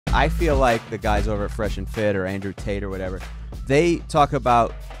I feel like the guys over at Fresh and Fit or Andrew Tate or whatever, they talk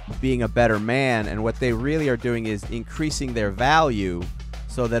about being a better man, and what they really are doing is increasing their value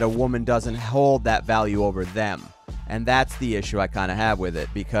so that a woman doesn't hold that value over them. And that's the issue I kind of have with it,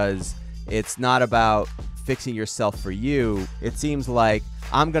 because it's not about fixing yourself for you. It seems like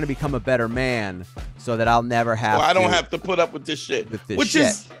I'm going to become a better man so that I'll never have I don't have to put up with this shit.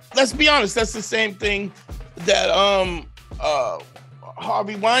 Is, let's be honest, that's the same thing that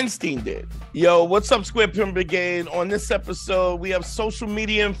Harvey Weinstein did. Yo, what's up, Square Pin Brigade? On this episode, we have social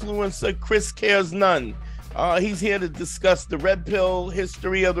media influencer Chris Cares None. He's here to discuss the red pill,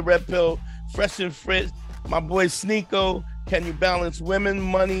 history of the red pill, Fresh and Fit, my boy Sneeko, can you balance women,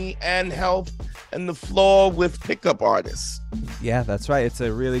 money, and health, and the flaw with pickup artists. Yeah, that's right. It's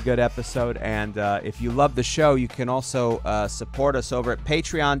a really good episode. And if you love the show, you can also support us over at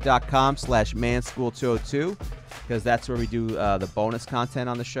patreon.com/manschool202, because that's where we do the bonus content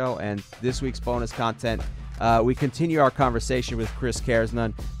on the show. And this week's bonus content, we continue our conversation with Chris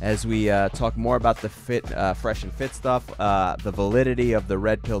Caresnun as we talk more about the Fresh and Fit stuff, the validity of the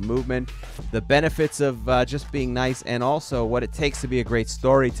red pill movement, the benefits of just being nice, and also what it takes to be a great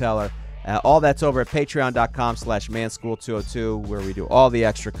storyteller. All that's over at patreon.com/manschool202, where we do all the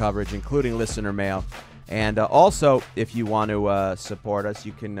extra coverage, including listener mail. And also, if you want to support us,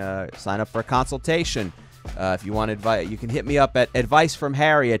 you can sign up for a consultation. If you want advice, you can hit me up at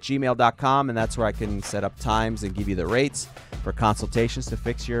advicefromharry@gmail.com, and that's where I can set up times and give you the rates for consultations to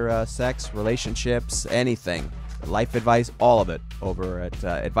fix your sex, relationships, anything. Life advice, all of it, over at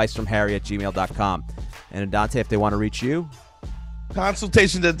advicefromharry@gmail.com. And Dante, if they want to reach you,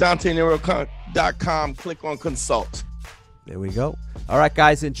 consultation at DanteNero.com. Click on consult. There we go. All right,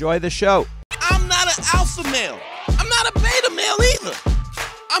 guys, enjoy the show. I'm not an alpha male. I'm not a beta male either.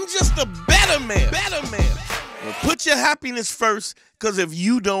 I'm just a better man. Well, put your happiness first, because if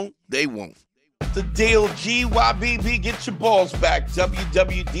you don't, they won't. The deal, GYBB, get your balls back.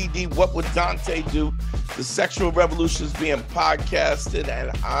 WWDD, what would Dante do? The sexual revolution is being podcasted,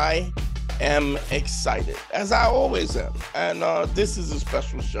 and I am excited, as I always am. And this is a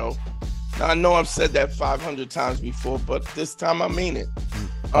special show. Now, I know I've said that 500 times before, but this time I mean it.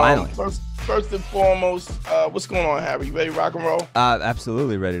 Finally. First and foremost, what's going on, Harry? You ready to rock and roll?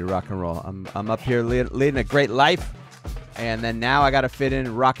 Absolutely ready to rock and roll. I'm up here leading a great life, and then now I got to fit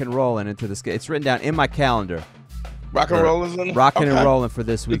in rock and rolling into this. It's written down in my calendar. Rock and rolling? Rocking and rolling for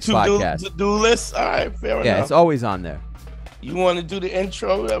this week's podcast. To-do list? All right, fair enough. Yeah, it's always on there. You want to do the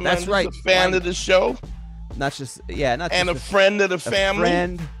intro? Man, that's right. A fan of the show. Not just a friend of the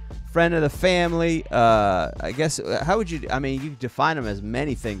family. Friend of the family. I guess, how would you, you define him as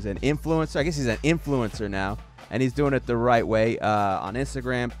many things. An influencer. I guess he's an influencer now, and he's doing it the right way on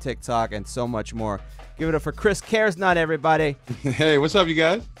Instagram, TikTok, and so much more. Give it up for Chris Caresnut, everybody. Hey, what's up, you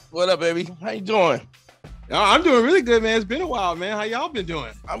guys? What up, baby? How you doing? I'm doing really good, man. It's been a while, man. How y'all been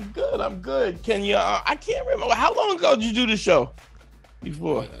doing? I'm good. Can you, I can't remember. How long ago did you do the show?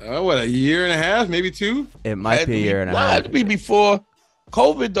 Before? What, a year and a half, maybe two? It might be a year and a half. It had to be before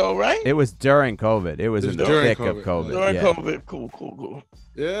COVID, though, right? It was during COVID. It was in the thick of COVID. During COVID. Cool.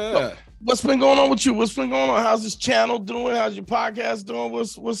 Yeah. So, what's been going on with you? What's been going on? How's this channel doing? How's your podcast doing?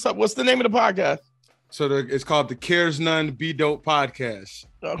 What's up? What's the name of the podcast? So it's called the Cares None Be Dope Podcast.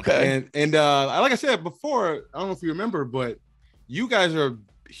 Okay. And like I said before, I don't know if you remember, but you guys are a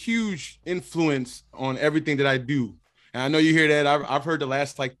huge influence on everything that I do. And I know you hear that. I've heard the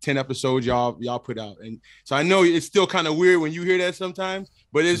last like 10 episodes y'all put out. And so I know it's still kind of weird when you hear that sometimes,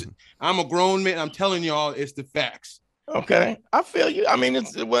 but I'm a grown man. I'm telling y'all, it's the facts. Okay. I feel you. I mean,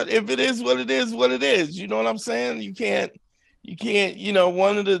 if it is what it is, what it is. You know what I'm saying? You can't,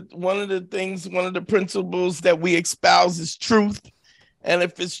 one of the principles that we espouse is truth. And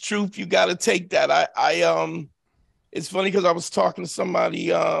if it's truth, you got to take that. It's funny because I was talking to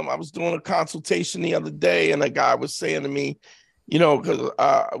somebody, I was doing a consultation the other day, and a guy was saying to me, because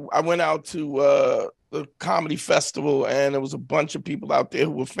I went out to the comedy festival, and there was a bunch of people out there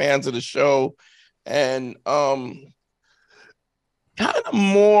who were fans of the show, and kind of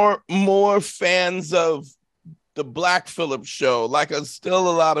more fans of the Black Phillip Show. Like, still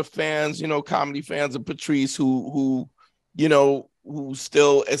a lot of fans, comedy fans of Patrice who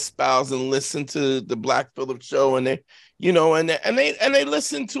still espouse and listen to the Black Phillip Show, and they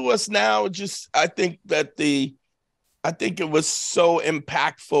listen to us now. I think it was so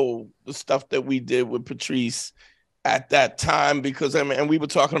impactful, the stuff that we did with Patrice at that time, because and we were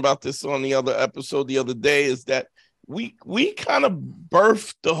talking about this on the other episode the other day, is that we kind of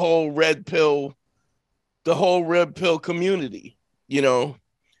birthed the whole red pill community.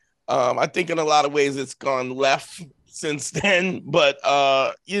 I think in a lot of ways it's gone left since then, but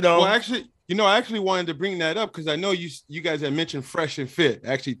you know. Well, actually, I actually wanted to bring that up because I know you guys had mentioned Fresh and Fit.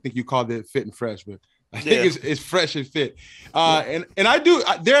 I actually think you called it Fit and Fresh, but I think it's Fresh and Fit. And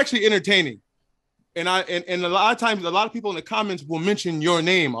they're actually entertaining. And a lot of times, a lot of people in the comments will mention your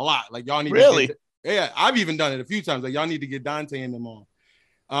name a lot. Like, y'all need really? to get, I've even done it a few times. Like, y'all need to get Dante and them on.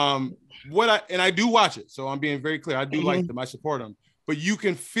 I do watch it, so I'm being very clear. I do like them. I support them. But you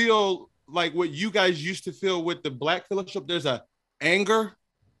can feel like what you guys used to feel with the Black Phillip Show. There's a anger.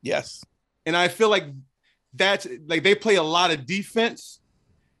 Yes. And I feel like that's like they play a lot of defense.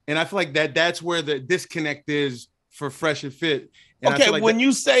 And I feel like that's where the disconnect is for Fresh and Fit. And okay, like when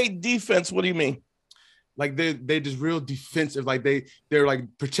you say defense, what do you mean? Like they just real defensive. Like they're like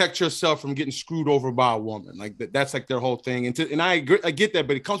protect yourself from getting screwed over by a woman. Like that's like their whole thing. And I agree, I get that,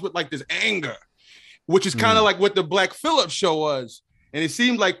 but it comes with like this anger, which is kind of like what the Black Phillip Show was. And it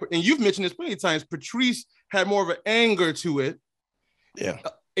seemed like, and you've mentioned this plenty of times, Patrice had more of an anger to it. Yeah.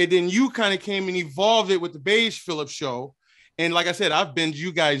 And then you kind of came and evolved it with the Beige Phillip Show. And like I said, I've binged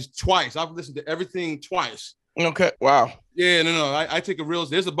you guys twice. I've listened to everything twice. Okay. Wow. Yeah, no. I take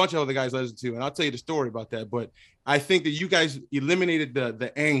there's a bunch of other guys I listen to, and I'll tell you the story about that. But I think that you guys eliminated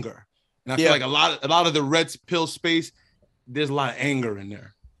the anger. And I feel like a lot of the red pill space, there's a lot of anger in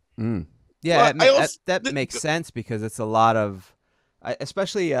there. Yeah, that makes sense because it's a lot of,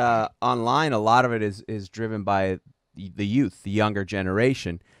 especially online, a lot of it is driven by the youth, the younger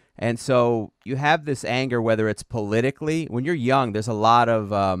generation. And so you have this anger, whether it's politically, when you're young, there's a lot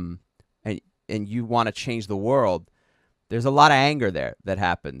of, and you want to change the world, there's a lot of anger there that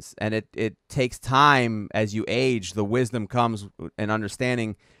happens. And it takes time as you age, the wisdom comes and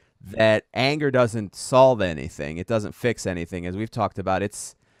understanding that anger doesn't solve anything. It doesn't fix anything. As we've talked about,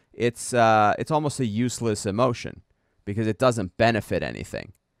 it's almost a useless emotion because it doesn't benefit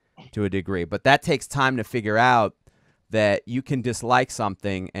anything to a degree. But that takes time to figure out that you can dislike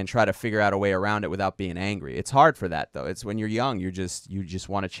something and try to figure out a way around it without being angry. It's hard for that, though. It's when you're young, you just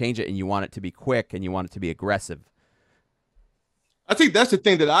want to change it, and you want it to be quick, and you want it to be aggressive. I think that's the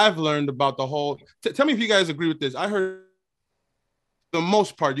thing that I've learned about the whole. Tell me if you guys agree with this. I heard the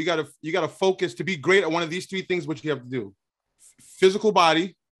most part, you gotta focus to be great at one of these three things. What you have to do: physical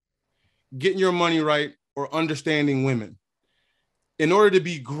body, getting your money right, or understanding women. In order to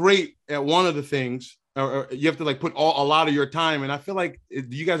be great at one of the things, or you have to like put a lot of your time. And I feel like, do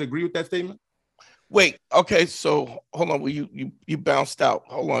you guys agree with that statement? Wait, okay, so hold on. Well, you bounced out.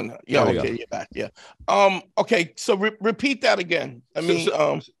 Hold on. Yeah, okay, you're back. Yeah. Okay, so repeat that again. I mean,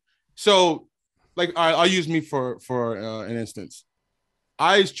 so like I'll use me for an instance.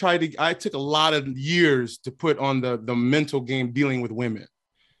 I took a lot of years to put on the mental game dealing with women.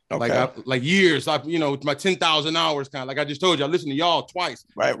 Okay. Like years, with my 10,000 hours kind of, like I just told you, I listened to y'all twice.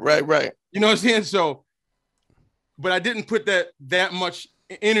 Right. You know what I'm saying? So, but I didn't put that much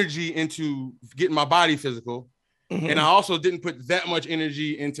energy into getting my body physical. Mm-hmm. And I also didn't put that much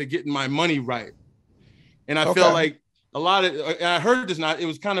energy into getting my money right. And I felt like and I heard this, it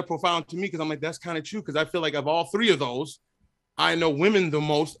was kind of profound to me because I'm like, that's kind of true. Because I feel like of all three of those, I know women the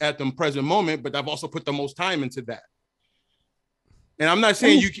most at the present moment, but I've also put the most time into that. And I'm not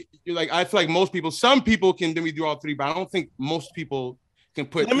saying you're like, I feel like some people can do all three, but I don't think most people can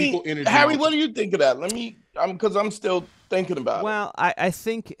put equal energy. Harry, what do you think of that? Because I'm still thinking about it. Well, I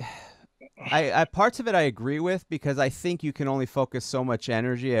think parts of it I agree with because I think you can only focus so much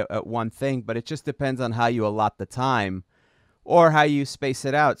energy at one thing, but it just depends on how you allot the time or how you space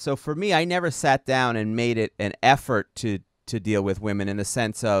it out. So for me, I never sat down and made it an effort to deal with women in the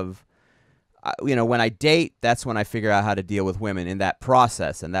sense of, when I date, that's when I figure out how to deal with women in that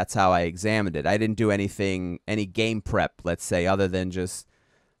process, and that's how I examined it. I didn't do any game prep, let's say, other than just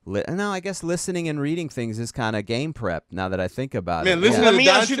I guess listening and reading things is kind of game prep now that I think about it. Let me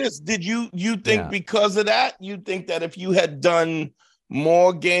ask you this. Did you think because of that, you think that if you had done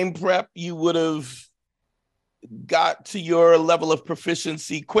more game prep, you would have got to your level of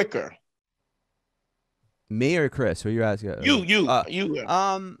proficiency quicker? Me or Chris? Who are you asking?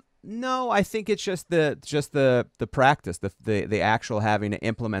 You. No, I think it's just the practice, the actual having to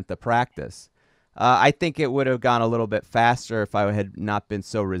implement the practice. I think it would have gone a little bit faster if I had not been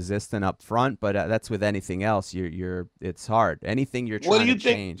so resistant up front, but that's with anything else. It's hard. Anything you're trying to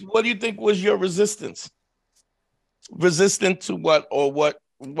change. What do you think was your resistance? Resistant to what, or what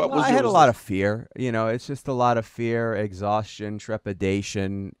was I had a lot of fear. It's just a lot of fear, exhaustion,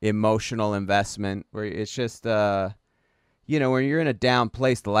 trepidation, emotional investment, where it's just when you're in a down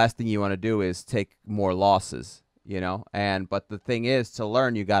place, the last thing you want to do is take more losses, but the thing is, to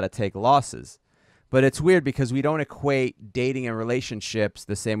learn, you got to take losses. But it's weird because we don't equate dating and relationships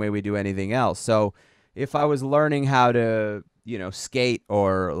the same way we do anything else. So, if I was learning how to, skate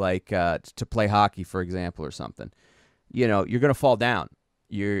or like to play hockey, for example, or something, you're going to fall down.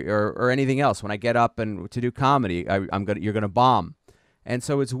 Or anything else. When I get up and to do comedy, you're going to bomb. And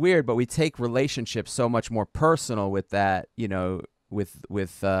so it's weird, but we take relationships so much more personal with that,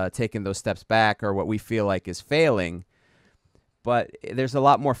 with taking those steps back or what we feel like is failing. But there's a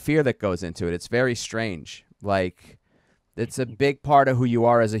lot more fear that goes into it. It's very strange. Like, it's a big part of who you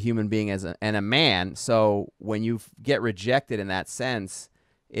are as a human being and a man. So when you get rejected in that sense,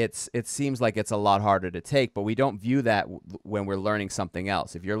 it seems like it's a lot harder to take. But we don't view that when we're learning something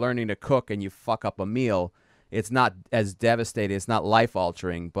else. If you're learning to cook and you fuck up a meal, it's not as devastating. It's not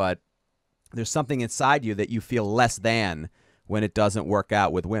life-altering. But there's something inside you that you feel less than when it doesn't work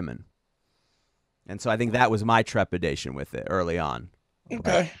out with women. And so I think that was my trepidation with it early on.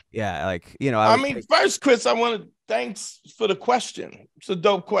 Okay. Yeah, like, first, Chris, I want to thanks for the question. It's a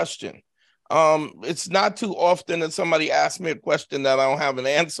dope question. It's not too often that somebody asks me a question that I don't have an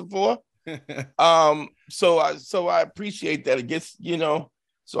answer for. So I appreciate that. It gets,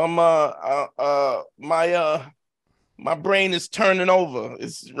 so I'm my brain is turning over.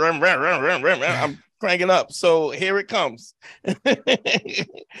 It's I'm cranking up. So here it comes.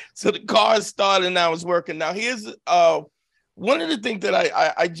 So the car is starting now, it's working. Now here's one of the things that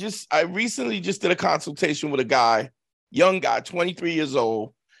I recently just did a consultation with a guy, young guy, 23 years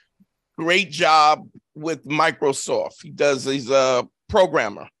old, great job with Microsoft. He's a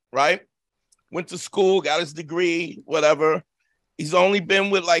programmer, right? Went to school, got his degree, whatever. He's only been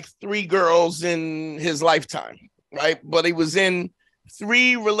with like 3 girls in his lifetime, right? But he was in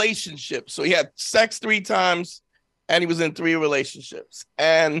 3 relationships. So he had sex 3 times and he was in 3 relationships.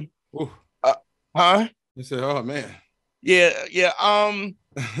 And You said, oh man. Yeah.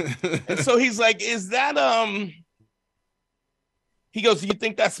 And so he's like, is that he goes, do you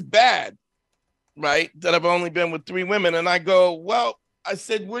think that's bad? Right? That I've only been with 3 women. And I go, well, I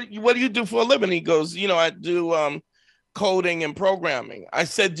said, what do you do for a living? He goes, I do coding and programming. I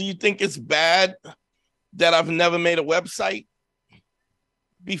said, do you think it's bad that I've never made a website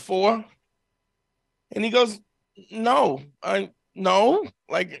before? And he goes, no,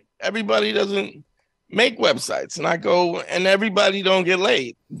 like everybody doesn't make websites. And I go, and everybody don't get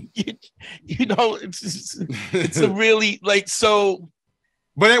laid. It's a really like, so.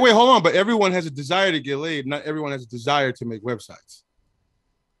 But wait, hold on. But everyone has a desire to get laid. Not everyone has a desire to make websites.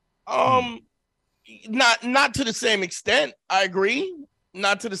 Not to the same extent. I agree.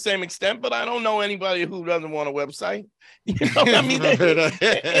 Not to the same extent, but I don't know anybody who doesn't want a website. I mean,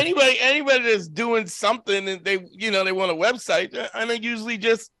 anybody that's doing something and they want a website, and they usually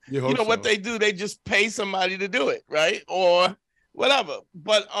just, what they do, they just pay somebody to do it, right? Or whatever.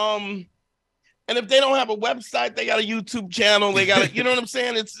 But and if they don't have a website, they got a YouTube channel. They got you know what I'm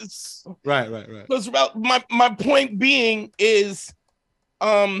saying? It's right. Because my point being is,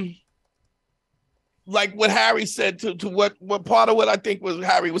 like what Harry said to what part of what I think was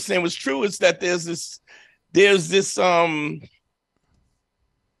Harry was saying was true is that there's this kind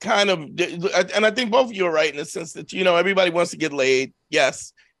of, and I think both of you are right in the sense that everybody wants to get laid,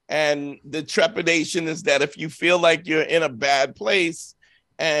 yes, and the trepidation is that if you feel like you're in a bad place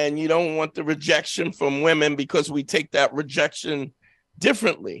and you don't want the rejection from women because we take that rejection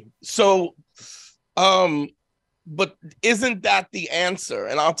differently. So but isn't that the answer?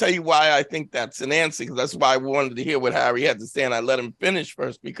 And I'll tell you why I think that's an answer, because that's why I wanted to hear what Harry had to say, and I let him finish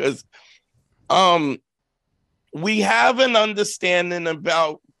first, because we have an understanding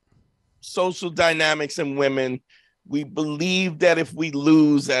about social dynamics in women. We believe that if we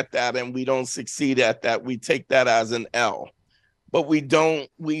lose at that and we don't succeed at that, we take that as an L. But we don't,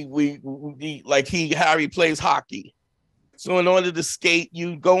 Harry plays hockey. So in order to skate,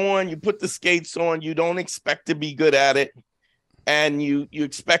 you go on, you put the skates on, you don't expect to be good at it, and you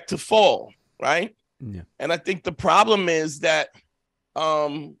expect to fall, right? Yeah. And I think the problem is that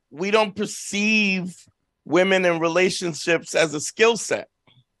we don't perceive women in relationships as a skill set.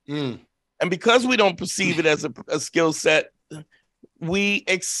 And because we don't perceive it as a skill set, we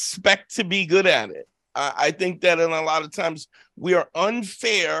expect to be good at it. I think that in a lot of times we are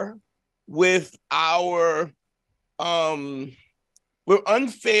unfair with our we're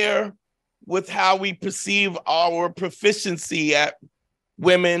unfair with how we perceive our proficiency at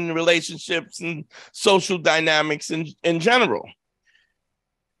women relationships and social dynamics in general.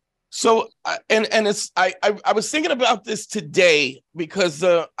 So, and it's, I was thinking about this today because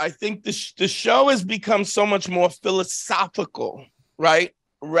I think the show has become so much more philosophical, right?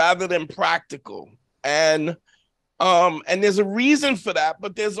 Rather than practical. And there's a reason for that,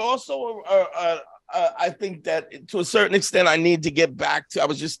 but there's also I think that to a certain extent, I need to get back to, I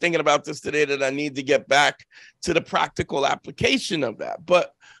was just thinking about this today, that I need to get back to the practical application of that.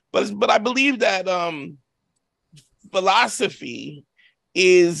 But I believe that philosophy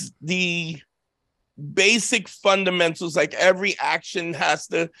is the basic fundamentals. Like every action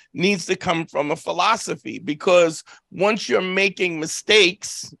needs to come from a philosophy, because once you're making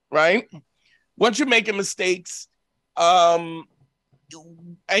mistakes, right? Once you're making mistakes, and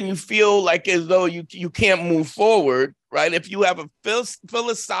you feel like as though you can't move forward, right? If you have a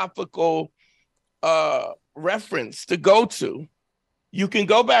philosophical reference to go to, you can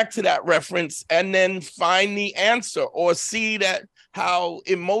go back to that reference and then find the answer, or see that how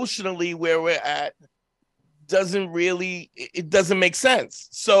emotionally where we're at doesn't make sense.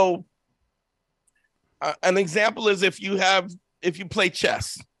 So an example is if you play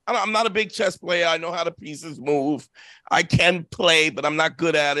chess. I'm not a big chess player. I know how the pieces move. I can play, but I'm not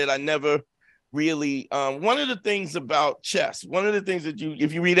good at it. I never really. One of the things about chess, one of the things that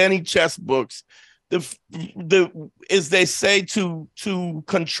if you read any chess books, is they say to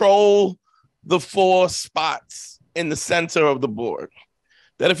control the 4 spots in the center of the board.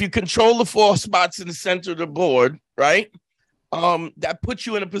 That if you control the 4 spots in the center of the board, right, that puts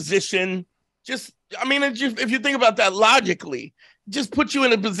you in a position. If you think about that logically, just put you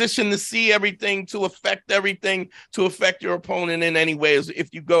in a position to see everything, to affect your opponent in any way, as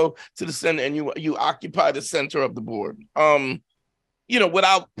if you go to the center and you occupy the center of the board,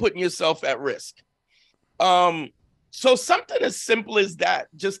 without putting yourself at risk. So something as simple as that,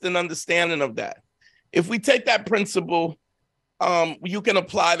 just an understanding of that. If we take that principle, you can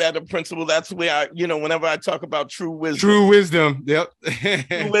apply that a principle. That's where whenever I talk about true wisdom. Yep.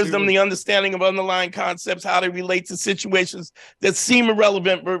 True wisdom, the understanding of underlying concepts, how they relate to situations that seem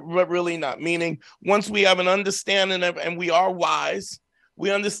irrelevant, but really not. Meaning, once we have an understanding of, and we are wise,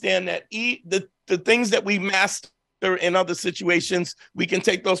 we understand that the things that we master in other situations, we can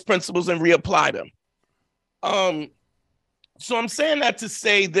take those principles and reapply them. So I'm saying that to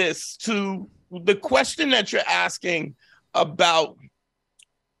say this, to the question that you're asking about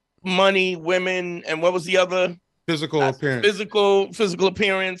money, women, and what was the other? Physical appearance. Physical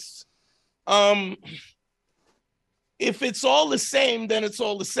appearance. If it's all the same, then it's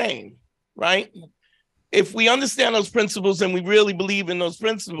all the same, right? If we understand those principles and we really believe in those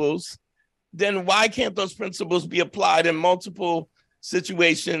principles, then why can't those principles be applied in multiple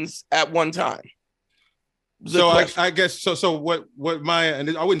situations at one time? So I guess so what my,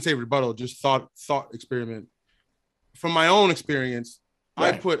 and I wouldn't say rebuttal, just thought experiment. From my own experience,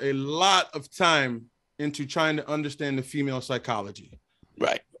 right. I put a lot of time into trying to understand the female psychology.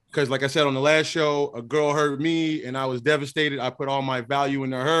 Right. Because like I said on the last show, a girl hurt me and I was devastated. I put all my value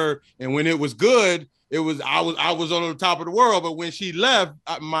into her. And when it was good, I was on the top of the world. But when she left,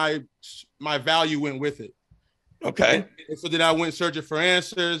 my value went with it. Okay. And so then I went searching for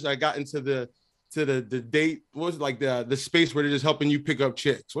answers. I got into the date, what was it, like the space where they're just helping you pick up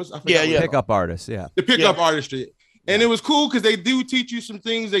chicks. Pickup artists, yeah. The pickup artistry. And it was cool because they do teach you some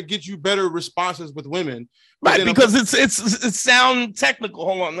things that get you better responses with women. Right, because it's sound technical.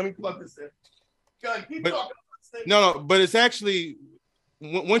 Hold on, let me plug this in. No, but it's actually,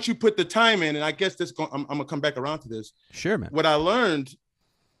 once you put the time in, and I guess I'm going to come back around to this. Sure, man. What I learned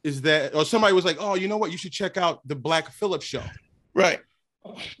is that, or somebody was like, oh, you know what? You should check out the Myq Phillip Show. Right.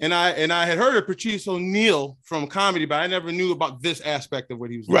 And I had heard of Patrice O'Neal from comedy, but I never knew about this aspect of what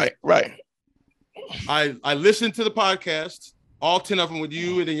he was doing. Right. I listened to the podcast, all 10 of them with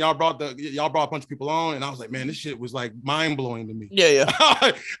you, and then y'all brought a bunch of people on, and I was like, man, this shit was like mind blowing to me. Yeah.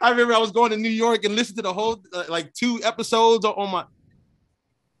 I remember I was going to New York and listened to the whole 2 episodes on my.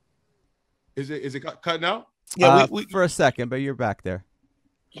 Is it cutting out? Yeah, for a second, but you're back there.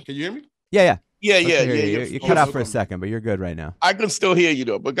 Can you hear me? Yeah. You cut out for a second, but you're good right now. I can still hear you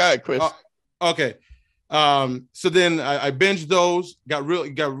though, but go ahead, Chris. Okay. So then I binged those,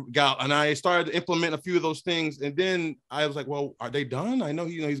 got, and I started to implement a few of those things. And then I was like, well, are they done? I know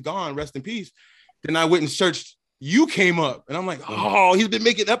he's gone. Rest in peace. Then I went and searched. You came up, and I'm like, oh, he's been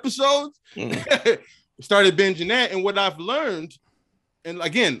making episodes. Started binging that, and what I've learned, and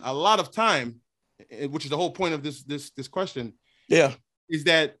again, a lot of time, which is the whole point of this question. Yeah, is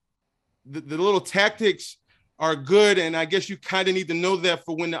that the little tactics are good, and I guess you kind of need to know that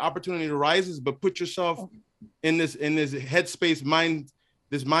for when the opportunity arises. But put yourself in this headspace,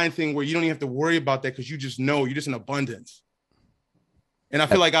 mind thing where you don't even have to worry about that because you just know you're just in abundance. And I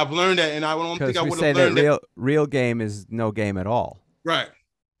feel like I've learned that, and I don't think I would have learned that. Real game is no game at all. Right.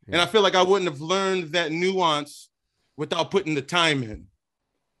 Yeah. And I feel like I wouldn't have learned that nuance without putting the time in.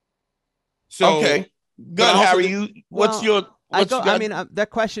 So okay, good, Harry. What's your That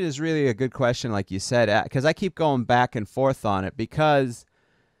question is really a good question, like you said, because I keep going back and forth on it because,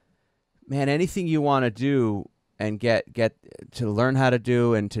 man, anything you want to do and get to learn how to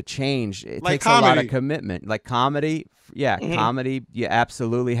do and to change, it takes a lot of commitment. Like comedy, comedy, you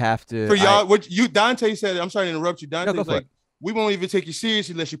absolutely have to. For y'all, Dante said, I'm sorry to interrupt you. Dante's like, we won't even take you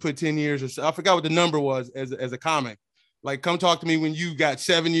seriously unless you put 10 years or so. I forgot what the number was as a comic. Like, come talk to me when you got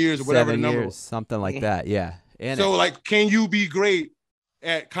 7 years or whatever the number was. Something like that, yeah. So, like, can you be great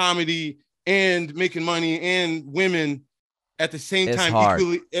at comedy and making money and women at the same time? Hard.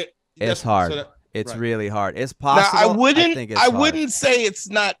 Equally? It's hard. It's really hard. It's possible. Now, I wouldn't say it's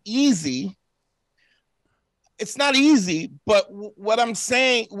not easy. It's not easy, but what I'm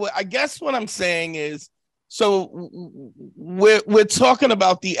saying is, so we're talking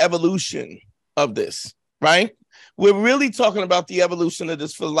about the evolution of this, right? We're really talking about the evolution of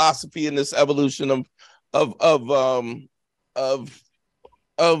this philosophy and this evolution of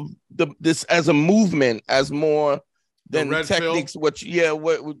this as a movement, as more than techniques. What's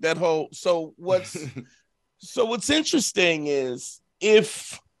interesting is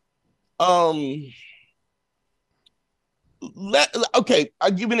if I'll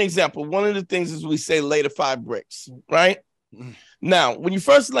give you an example. One of the things is we say lay the 5 bricks, right? Now, when you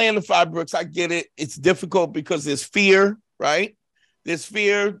first lay in the 5 bricks, I get it. It's difficult because there's fear, right? There's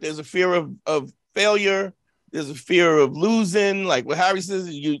fear. There's a fear of failure. There's a fear of losing. Like what Harry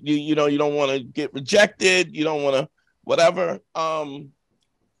says, you don't want to get rejected. You don't want to whatever.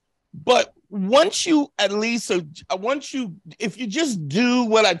 But once you if you just do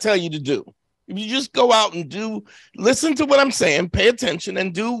what I tell you to do, if you just go out and listen to what I'm saying, pay attention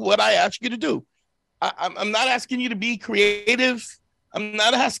and do what I ask you to do. I'm not asking you to be creative. I'm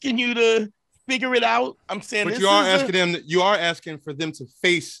not asking you to figure it out. I'm saying, but you are asking for them to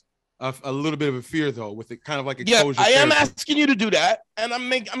face a little bit of a fear, though, with it kind of like exposure. Yeah, I am asking you to do that, and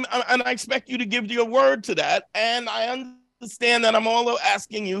I expect you to give your word to that. And I understand that I'm also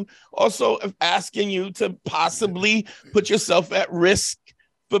asking you to possibly put yourself at risk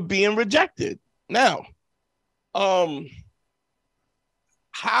for being rejected. Now, let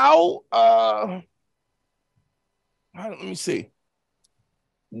me see.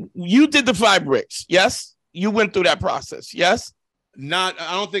 You did the 5 bricks, yes? You went through that process, yes? I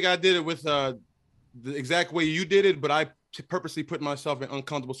don't think I did it with the exact way you did it, but I purposely put myself in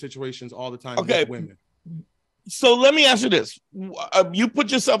uncomfortable situations all the time with women. So let me ask you this. You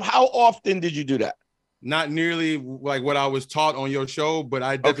put yourself, how often did you do that? Not nearly like what I was taught on your show, but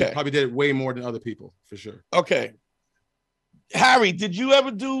I definitely probably did it way more than other people, for sure. Okay. Harry, did you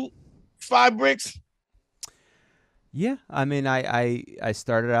ever do 5 bricks? Yeah, I mean, I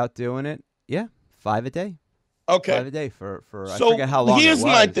started out doing it. Yeah, 5 a day. Okay, 5 a day for I forget how long. Here's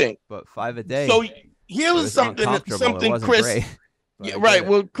my thing, but 5 a day. So here was something, Chris. Great, yeah, right.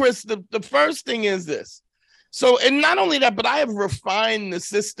 Well, Chris, the first thing is this. So, and not only that, but I have refined the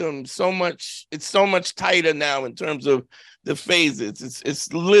system so much. It's so much tighter now in terms of the phases.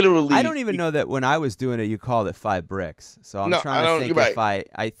 It's literally. I don't even know that when I was doing it, you called it 5 bricks. So I'm trying to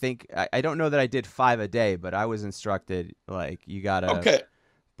think if I don't know that I did 5 a day, but I was instructed like you gotta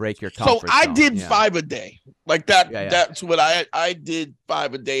break your comfort zone. So I did 5 a day, like that. Yeah. That's what I did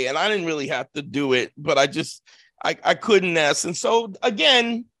 5 a day, and I didn't really have to do it, but I couldn't ask. And so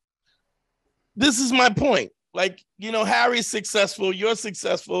again, this is my point. Like, Harry's successful, you're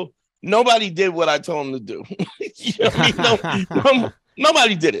successful. Nobody did what I told him to do.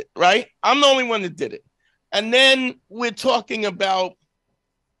 Nobody did it, right? I'm the only one that did it. And then we're talking about,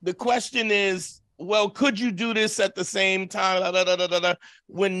 the question is, well, could you do this at the same time,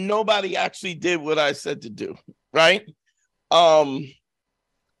 when nobody actually did what I said to do, right?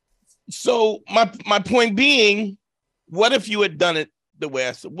 So my point being, what if you had done it the way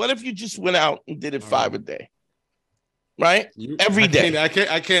I said? What if you just went out and did it 5 a day? Right? Every day. I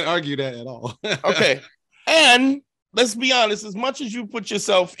can't argue that at all. Okay. And let's be honest, as much as you put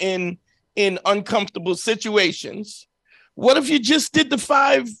yourself in uncomfortable situations, what if you just did the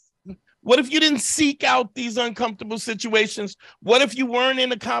 5? What if you didn't seek out these uncomfortable situations? What if you weren't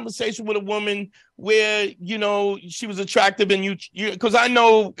in a conversation with a woman where, she was attractive and you because I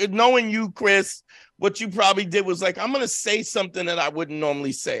know, knowing you, Chris, what you probably did was like, I'm going to say something that I wouldn't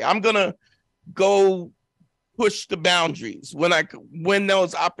normally say. I'm going to go push the boundaries when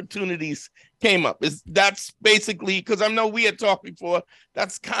those opportunities came up. That's basically, because I know we had talked before,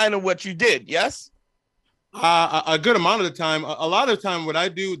 that's kind of what you did, yes? A good amount of the time. A lot of the time, what I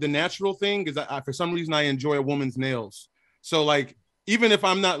do, the natural thing is for some reason I enjoy a woman's nails. So like, even if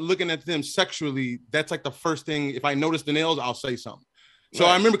I'm not looking at them sexually, that's like the first thing. If I notice the nails, I'll say something. So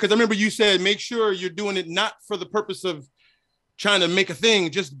right. I remember you said, make sure you're doing it not for the purpose of trying to make a thing,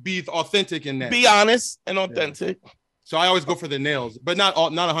 just be authentic in that. Be honest and authentic. Yeah. So I always go for the nails, but not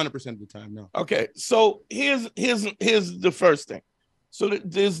 100% of the time. No. Okay. So here's the first thing. So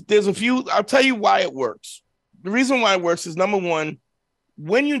there's a few. I'll tell you why it works. The reason why it works is, number one,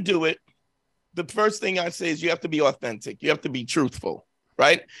 when you do it, the first thing I say is you have to be authentic. You have to be truthful,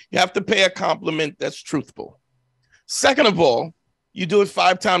 right? You have to pay a compliment that's truthful. Second of all, you do it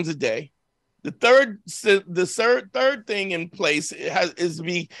 5 times a day. The third thing in place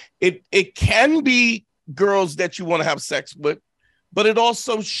it can be girls that you want to have sex with, but it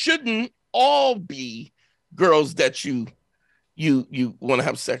also shouldn't all be girls that you want to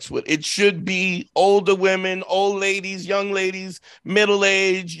have sex with. It should be older women, old ladies, young ladies, middle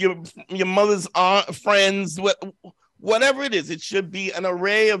age, your mother's aunt, friends, whatever it is. It should be an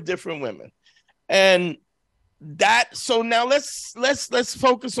array of different women. And so now let's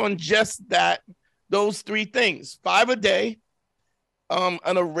focus on just those 3 things. 5 a day,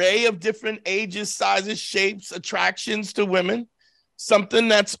 an array of different ages, sizes, shapes, attractions to women, something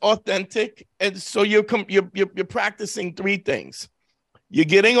that's authentic. And so you're practicing 3 things. You're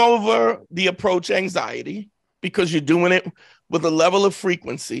getting over the approach anxiety because you're doing it with a level of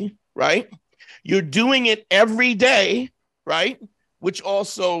frequency, right? You're doing it every day, right? Which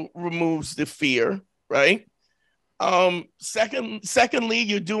also removes the fear, right? Secondly,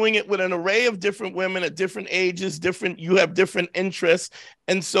 you're doing it with an array of different women at different ages, you have different interests.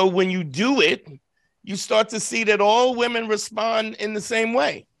 And so when you do it, you start to see that all women respond in the same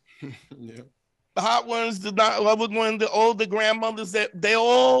way. Yeah. The hot ones, the not loved ones, the older grandmothers, that they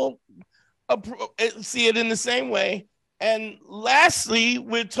all see it in the same way. And lastly,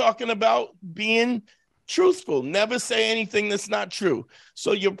 we're talking about being truthful. Never say anything that's not true.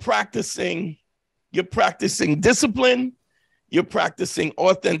 So you're practicing discipline, you're practicing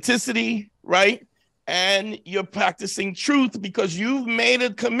authenticity, right? And you're practicing truth because you've made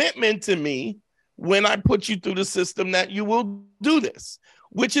a commitment to me when I put you through the system that you will do this,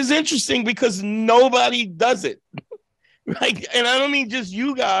 which is interesting because nobody does it. Right? And I don't mean just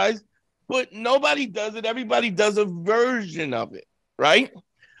you guys, but nobody does it. Everybody does a version of it, right?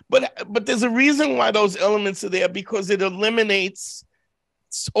 But there's a reason why those elements are there, because it eliminates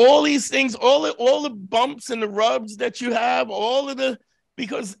all these things, all the bumps and the rubs that you have,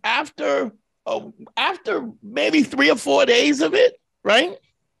 because after maybe 3 or 4 days of it, right?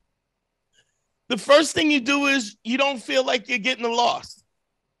 The first thing you do is you don't feel like you're getting a loss.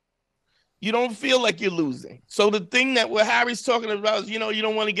 You don't feel like you're losing. So the thing that what Harry's talking about is, you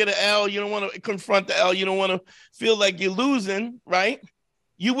don't want to get an L. You don't want to confront the L. You don't want to feel like you're losing, right?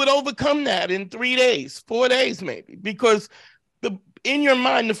 You would overcome that in 3 days, 4 days maybe, because in your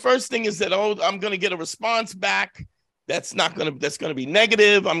mind, the first thing is that, I'm going to get a response back. That's going to be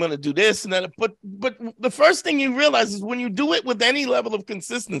negative. I'm going to do this and that. But the first thing you realize is when you do it with any level of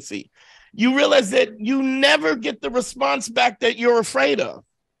consistency, you realize that you never get the response back that you're afraid of.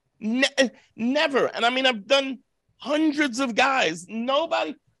 Never. And I mean, I've done hundreds of guys.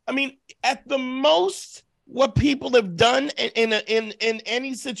 Nobody. I mean, at the most, what people have done in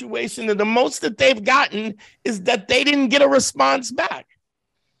any situation, and the most that they've gotten is that they didn't get a response back.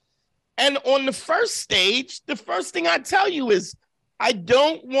 And on the first stage, the first thing I tell you is, I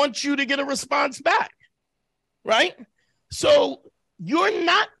don't want you to get a response back, right? So you're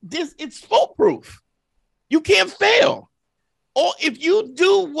not this. It's foolproof. You can't fail. Or if you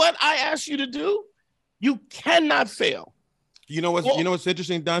do what I ask you to do, you cannot fail. You know what's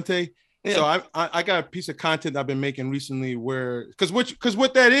interesting, Dante? Yeah. So I got a piece of content I've been making recently because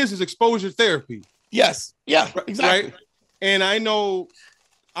what that is exposure therapy. Yes. Yeah, exactly. Right? And I know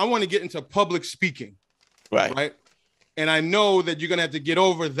I want to get into public speaking. Right. And I know that you're going to have to get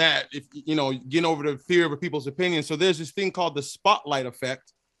over that, if getting over the fear of people's opinions. So there's this thing called the spotlight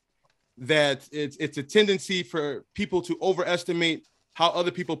effect, that it's a tendency for people to overestimate how other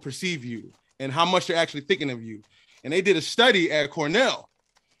people perceive you and how much they're actually thinking of you. And they did a study at Cornell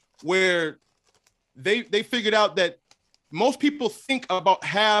where they figured out that most people think about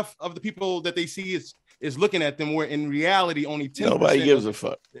half of the people that they see is looking at them, where in reality only 10%. Nobody gives a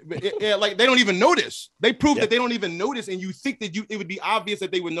fuck. Yeah, like they don't even notice. They prove that they don't even notice, and you think that it would be obvious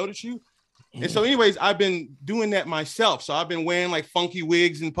that they would notice you. And so anyways, I've been doing that myself. So I've been wearing like funky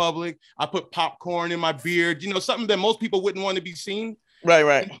wigs in public. I put popcorn in my beard, something that most people wouldn't want to be seen.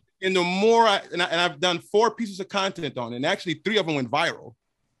 Right. And the more I've done 4 pieces of content on it, and actually 3 of them went viral.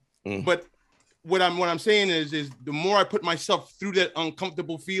 But what I'm saying is the more I put myself through that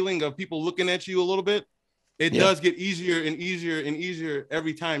uncomfortable feeling of people looking at you a little bit, it does get easier and easier and easier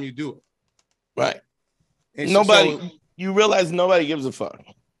every time you do it. Right. And you realize nobody gives a fuck.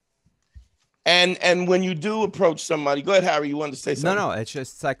 And when you do approach somebody, go ahead, Harry, you wanted to say something? No, it's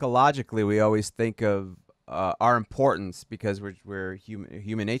just psychologically we always think of our importance because we're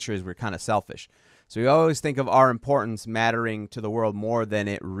human nature is we're kind of selfish. So we always think of our importance mattering to the world more than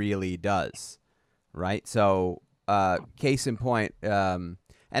it really does, right? So case in point, and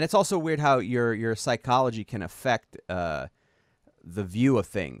it's also weird how your psychology can affect the view of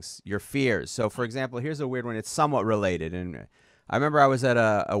things, your fears. So for example, here's a weird one. It's somewhat related, and I remember I was at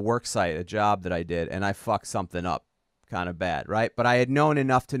a work site, a job that I did, and I fucked something up kind of bad, right? But I had known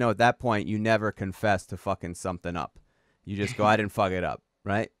enough to know at that point you never confess to fucking something up. You just go, I didn't fuck it up,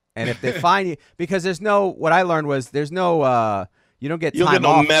 right? And if they find you, because there's no, what I learned was there's no, you don't get time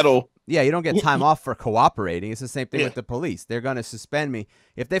off. Medal. Yeah, you don't get time off for cooperating. It's the same thing with the police. They're going to suspend me.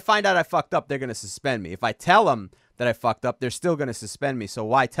 If they find out I fucked up, they're going to suspend me. If I tell them that I fucked up, they're still going to suspend me. So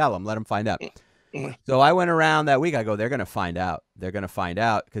why tell them? Let them find out. So I went around that week. I go, they're going to find out. They're going to find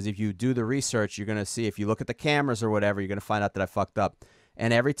out because if you do the research, you're going to see, if you look at the cameras or whatever, you're going to find out that I fucked up.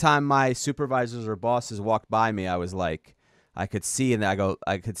 And every time my supervisors or bosses walked by me, I was like, I could see, and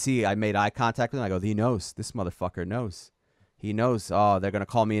I made eye contact with him. I go, he knows. This motherfucker knows. He knows. Oh, they're going to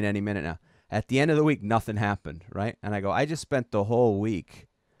call me in any minute now. At the end of the week, nothing happened, right? And I go, I just spent the whole week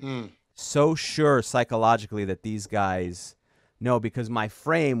so sure psychologically that these guys know, because my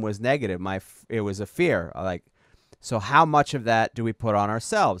frame was negative. It was a fear. Like, so how much of that do we put on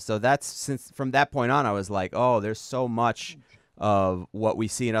ourselves? So that's, since from that point on, I was like, oh, there's so much of what we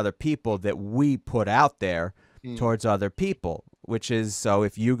see in other people that we put out there towards other people, which is, so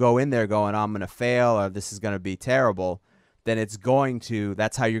if you go in there going, I'm going to fail or this is going to be terrible, then it's going to,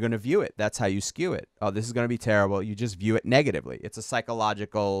 that's how you're going to view it. That's how you skew it. Oh, this is going to be terrible. You just view it negatively. It's a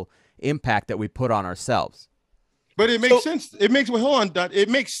psychological impact that we put on ourselves. But it makes sense. It makes, well, hold on, Dot. It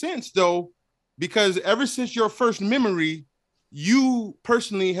makes sense though, because ever since your first memory, you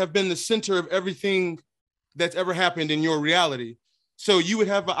personally have been the center of everything that's ever happened in your reality. So you would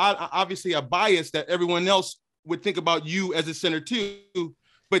have obviously a bias that everyone else would think about you as a center too,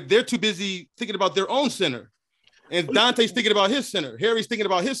 but they're too busy thinking about their own center. And Dante's thinking about his center. Harry's thinking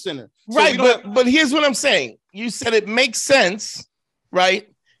about his center. So right, but here's what I'm saying. You said it makes sense, right?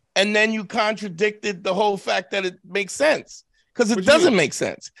 And then you contradicted the whole fact that it makes sense, because it doesn't make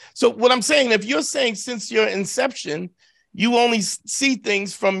sense. So what I'm saying, if you're saying since your inception, you only see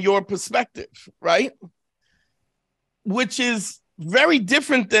things from your perspective, right? Which is very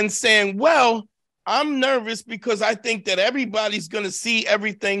different than saying, well, I'm nervous because I think that everybody's going to see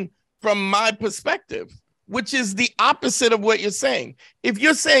everything from my perspective, which is the opposite of what you're saying. If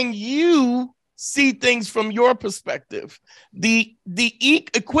you're saying you see things from your perspective, the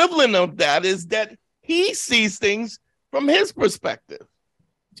equivalent of that is that he sees things from his perspective.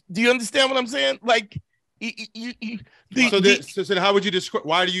 Do you understand what I'm saying? Like, so how would you describe,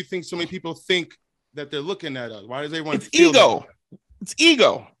 why do you think so many people think that they're looking at us? Why does everyone it's feel ego? It's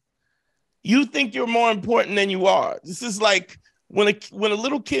ego. You think you're more important than you are. This is like when a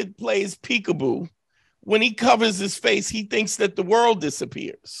little kid plays peekaboo, when he covers his face, he thinks that the world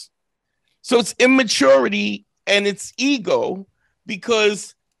disappears. So it's immaturity and it's ego,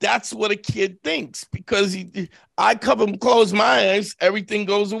 because that's what a kid thinks. Because I close my eyes, everything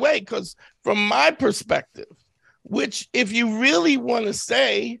goes away. Because from my perspective, which if you really want to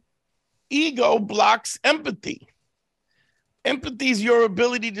say, ego blocks empathy. Empathy is your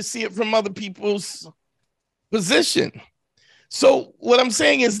ability to see it from other people's position. So what I'm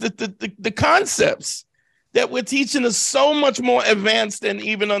saying is that the concepts that we're teaching is so much more advanced than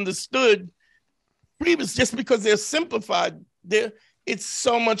even understood previous, just because they're simplified. It's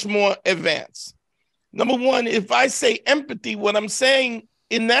so much more advanced. Number one, if I say empathy, what I'm saying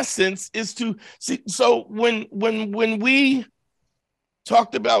in essence is to see. So when we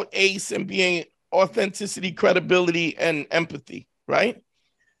talked about ACE and being authenticity, credibility, and empathy, right?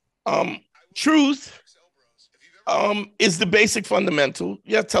 Truth is the basic fundamental.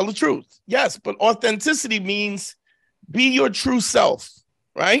 Yeah, tell the truth. Yes, but authenticity means be your true self,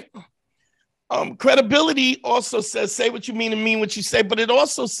 right? Credibility also says say what you mean and mean what you say, but it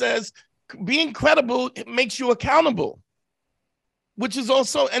also says being credible, it makes you accountable, which is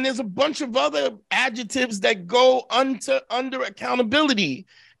also, and there's a bunch of other adjectives that go under accountability.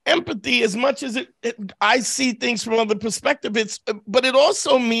 Empathy, as much as I see things from other perspective, but it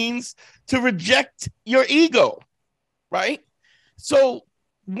also means to reject your ego, right? So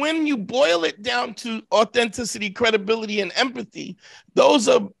when you boil it down to authenticity, credibility, and empathy, those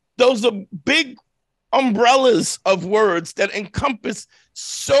are big umbrellas of words that encompass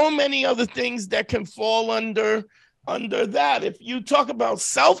so many other things that can fall under that. If you talk about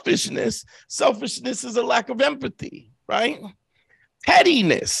selfishness is a lack of empathy, right?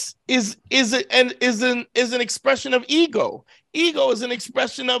 pettiness is an expression of ego. Ego is an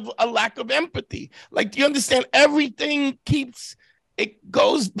expression of a lack of empathy. Like, do you understand? Everything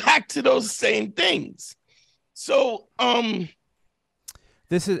goes back to those same things. So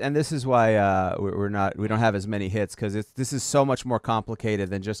this is why we don't have as many hits, because this is so much more complicated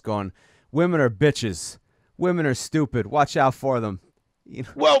than just going, women are bitches, women are stupid, watch out for them. You know?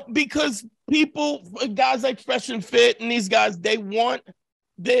 Well, because guys like Fresh and Fit and these guys,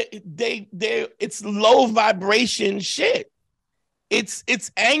 it's low vibration shit.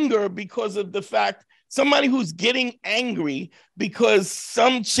 It's anger because of the fact somebody who's getting angry because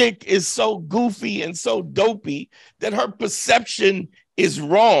some chick is so goofy and so dopey that her perception is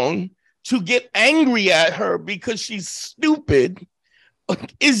wrong, to get angry at her because she's stupid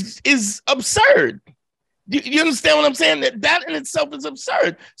is absurd. You understand what I'm saying? That in itself is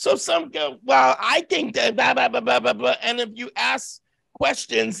absurd. So some go, well, I think that blah, blah, blah, blah, blah, blah. And if you ask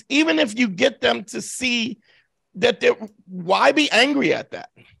questions, even if you get them to see that why be angry at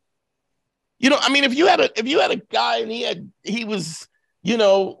that? You know, I mean, if you had a guy and he was, you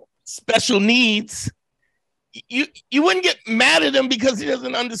know, special needs, you wouldn't get mad at him because he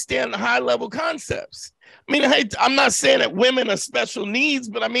doesn't understand the high level concepts. I mean, I'm not saying that women are special needs,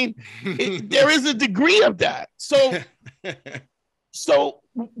 but I mean, there is a degree of that.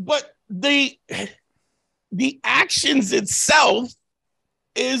 But the actions itself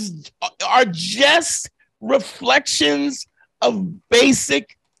are just reflections of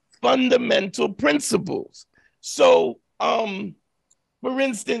basic fundamental principles. So, for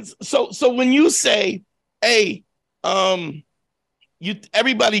instance, so when you say, hey,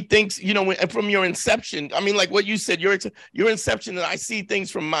 everybody thinks, you know, from your inception, I mean, like what you said, your inception, and I see things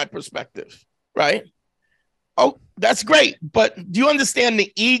from my perspective, right? Oh, that's great. But do you understand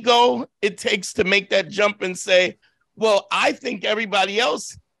the ego it takes to make that jump and say, well, I think everybody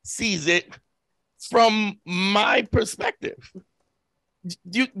else sees it from my perspective?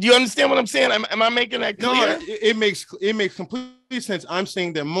 Do you understand what I'm saying? Am I making that clear? No, it makes complete sense. I'm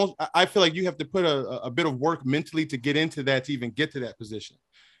saying that I feel like you have to put a bit of work mentally to get into that, to even get to that position.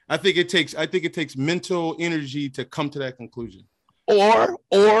 I think it takes mental energy to come to that conclusion.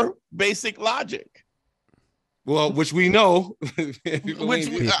 Or basic logic. Well, which we know. I get it,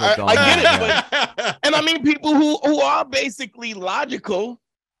 but, and I mean people who are basically logical.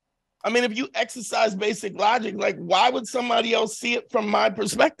 I mean, if you exercise basic logic, like why would somebody else see it from my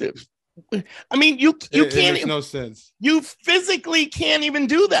perspective? I mean, you can't. It makes no sense. You physically can't even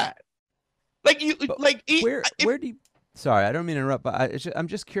do that. Like where do you? Sorry, I don't mean to interrupt, but I'm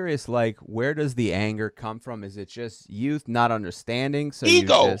just curious. Like, where does the anger come from? Is it just youth not understanding? So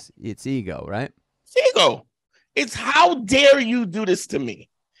ego. It's ego, right? It's ego. It's how dare you do this to me?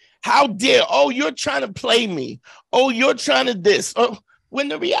 How dare? Oh, you're trying to play me. Oh, you're trying to this. Oh. When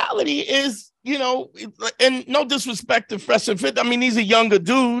the reality is, you know, and no disrespect to Fresh and Fit, I mean, these are younger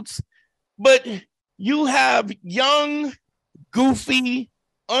dudes, but you have young, goofy,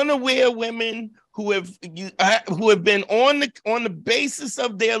 unaware women who have been on the basis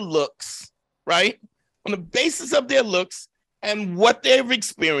of their looks, right? On the basis of their looks and what they've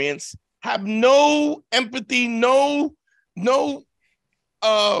experienced, have no empathy, no,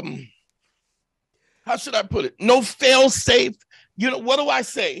 how should I put it? No fail-safe. You know, what do I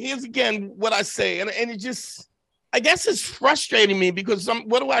say? Here's again what I say. And it just, I guess it's frustrating me because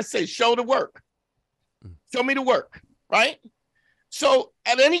what do I say? Show the work. Show me the work, right? So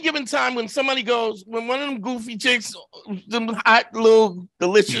at any given time when somebody goes, when one of them goofy chicks, them hot little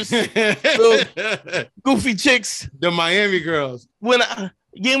delicious little goofy chicks. The Miami girls. When I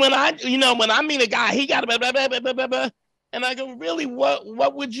meet a guy, he got blah, blah, blah, blah, blah, blah, and I go, really,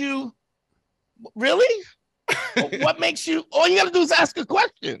 what would you, really? What makes you, all you got to do is ask a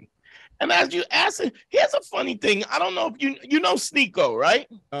question. And as you ask it, here's a funny thing. I don't know if you know Sneeko, right?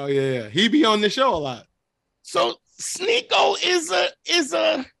 Oh, yeah. He be on the show a lot. So Sneeko is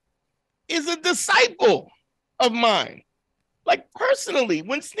a disciple of mine. Like personally,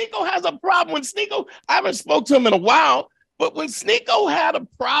 when Sneeko has a problem, I haven't spoke to him in a while, but when Sneeko had a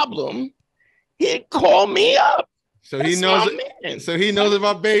problem, he'd call me up. So he knows it. So he knows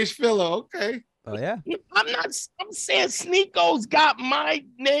about Beige Phillip. Okay. Oh yeah. I'm saying Sneeko's got my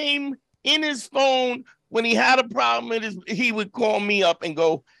name in his phone. When he had a problem, he would call me up and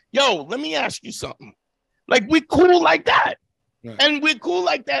go, yo, let me ask you something. Like, we're cool like that. Right. And we're cool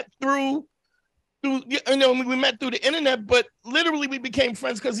like that through, you know, we met through the internet, but literally we became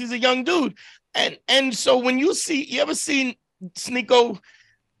friends because he's a young dude. And so when you ever seen Sneeko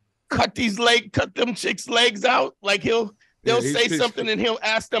cut them chicks' legs out? Like they'll say something and he'll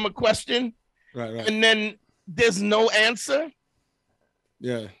ask them a question. Right. And then there's no answer.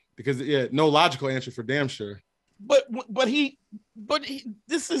 Yeah, because no logical answer for damn sure. But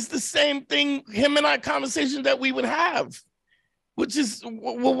this is the same thing, him and I conversation that we would have, which is,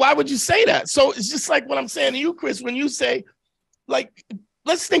 well, why would you say that? So it's just like what I'm saying to you, Chris, when you say, like,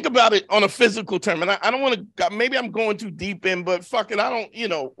 let's think about it on a physical term. And I don't want to, maybe I'm going too deep in, but fuck it, I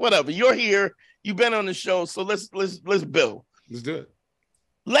don't, whatever. You're here, you've been on the show, so let's build. Let's do it.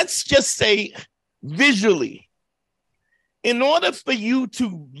 Let's just say visually, in order for you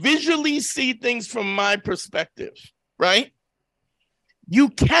to visually see things from my perspective, right? You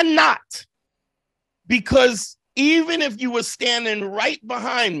cannot, because even if you were standing right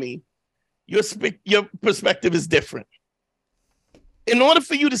behind me, your perspective is different. In order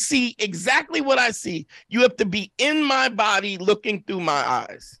for you to see exactly what I see, you have to be in my body looking through my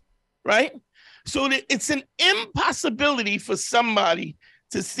eyes, right? So it's an impossibility for somebody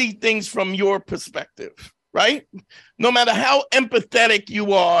to see things from your perspective, right? No matter how empathetic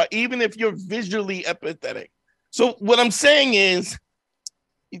you are, even if you're visually empathetic. So what I'm saying is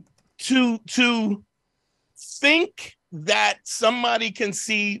to think that somebody can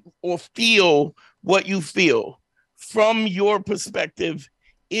see or feel what you feel from your perspective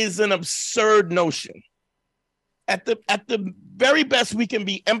is an absurd notion. At the very best, we can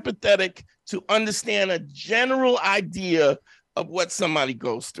be empathetic to understand a general idea of what somebody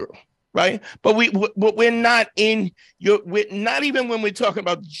goes through, right? But we're not we're not even when we're talking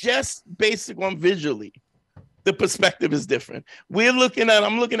about just basic one visually, the perspective is different. I'm looking at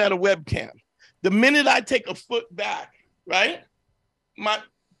a webcam. The minute I take a foot back, right?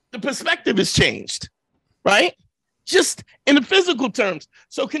 The perspective has changed, right? Just in the physical terms.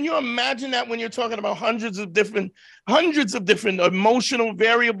 So can you imagine that when you're talking about hundreds of different emotional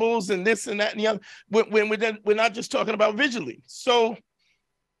variables and this and that and the other, when we're not just talking about visually. So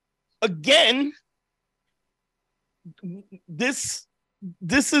again, this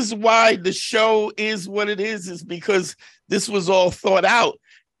is why the show is what it is because this was all thought out.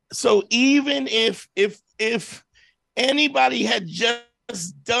 So even if anybody had just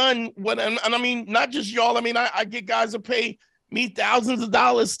done what, and I mean, not just y'all, I mean, I get guys that pay me thousands of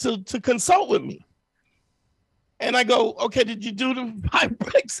dollars to consult with me. And I go, okay, did you do the 5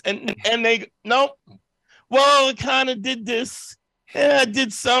 bricks? And they, no. Well, it kind of did this. And I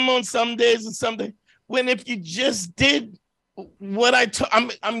did some on some days and some days. When if you just did what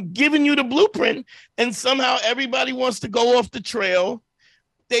I'm giving you the blueprint, and somehow everybody wants to go off the trail.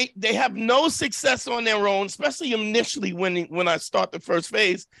 They have no success on their own, especially initially when I start the first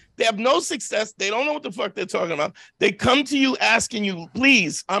phase. They have no success. They don't know what the fuck they're talking about. They come to you asking you,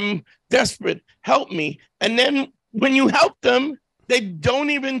 please, I'm desperate, help me. And then when you help them, they don't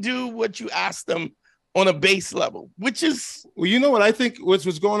even do what you ask them on a base level, which is... Well, you know what I think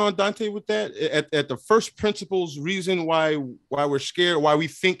what's going on, Dante, with that? At the first principles reason why we're scared, why we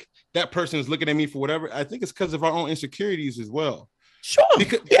think that person is looking at me for whatever, I think it's because of our own insecurities as well. Sure.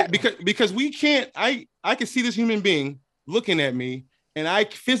 Because we can't, I can see this human being looking at me and I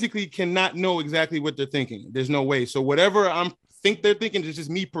physically cannot know exactly what they're thinking. There's no way. So whatever I think they're thinking is just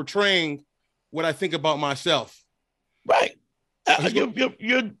me portraying what I think about myself. Right.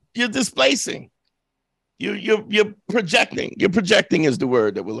 You're displacing. You're projecting. You're projecting is the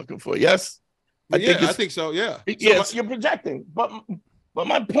word that we're looking for. Yes. I think so. Yeah. Yes, you're projecting. But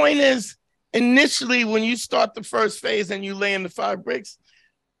my point is, initially, when you start the first phase and you lay in the 5 bricks,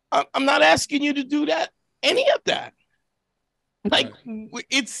 I'm not asking you to do that, any of that. Like,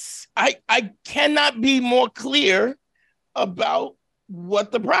 I cannot be more clear about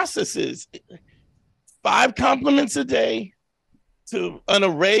what the process is. 5 compliments a day to an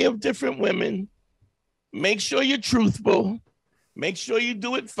array of different women. Make sure you're truthful. Make sure you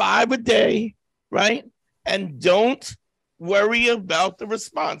do it 5 a day, right? And don't worry about the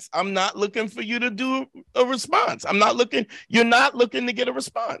response. I'm not looking for you to do a response. You're not looking to get a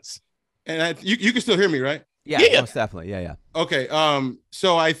response. And you can still hear me, right? Yeah, most definitely. Yeah. Okay.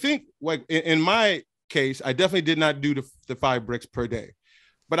 So I think like in my case, I definitely did not do the 5 bricks per day,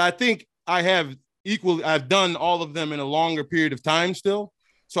 but I think I've done all of them in a longer period of time still.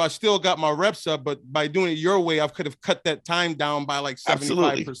 So I still got my reps up, but by doing it your way, I could have cut that time down by like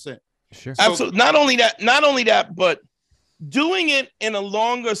 75%. Sure. Absolutely. Not only that, but doing it in a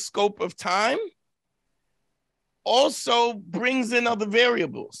longer scope of time also brings in other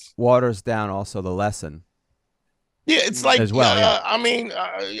variables. Waters down also the lesson. Yeah, it's like as well. Yeah. I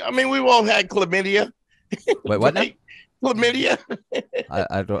mean, we've all had chlamydia. Wait, what? Now? Chlamydia.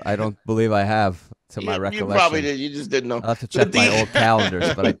 I don't believe I have. To my recollection, you probably did. You just didn't know. I'll have to check my old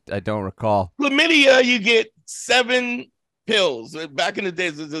calendars, but I don't recall. Chlamydia, you get 7 pills. Back in the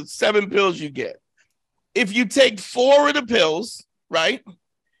days, there's 7 pills you get. If you take 4 of the pills, right?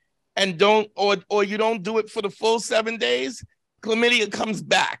 And or you don't do it for the full 7 days, chlamydia comes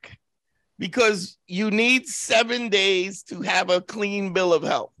back because you need 7 days to have a clean bill of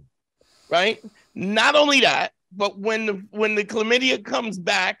health, right? Not only that, but when the chlamydia comes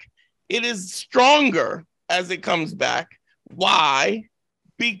back, it is stronger as it comes back. Why?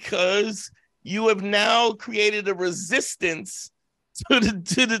 Because you have now created a resistance to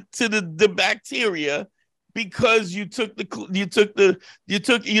the bacteria because you didn't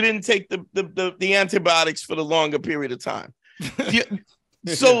take the antibiotics for the longer period of time.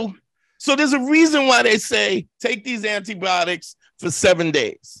 So there's a reason why they say take these antibiotics for 7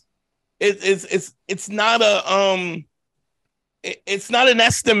 days. It's not an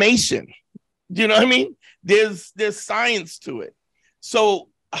estimation. Do you know what I mean? There's science to it. So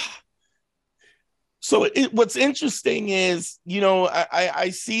what's interesting is,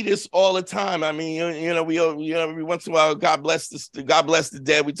 I see this all the time. I mean, we every once in a while, God bless the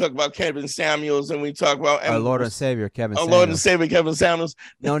dead. We talk about Kevin Samuels, and we talk about our Lord and Savior Kevin. Our Lord and Savior Kevin Samuels.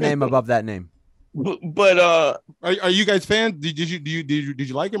 No name above that name. But are you guys fans? Did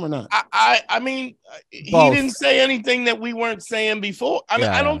you like him or not? I mean, Both. He didn't say anything that we weren't saying before. I mean,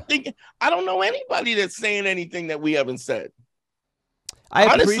 I don't know anybody that's saying anything that we haven't said.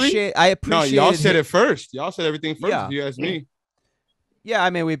 I appreciate. No, y'all said it first. Y'all said everything first. Yeah. If you ask me. Yeah, I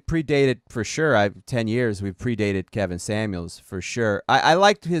mean, we predated for sure. 10 years. We've predated Kevin Samuels for sure. I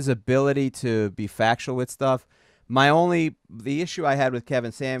liked his ability to be factual with stuff. The issue I had with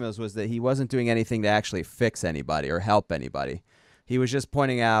Kevin Samuels was that he wasn't doing anything to actually fix anybody or help anybody. He was just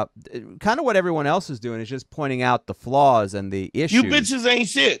pointing out kind of what everyone else is doing, is just pointing out the flaws and the issues. You bitches ain't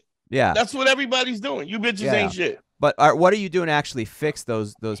shit. Yeah. That's what everybody's doing. You bitches ain't shit. But what are you doing to actually fix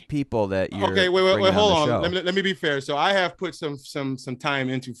those people that you're Okay, wait, hold on. Show? Let me be fair. So I have put some time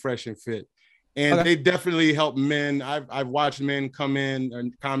into Fresh and Fit. And they definitely help men. I've watched men come in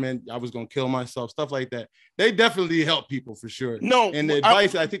and comment, I was going to kill myself, stuff like that. They definitely help people for sure. No. And the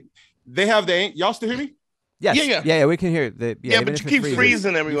advice, I think they have y'all still hear me? Yes. Yeah, we can hear you. Yeah, but you keep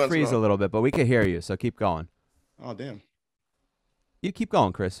freezing every once in a while. Freeze a little bit, but we can hear you, so keep going. Oh, damn. You keep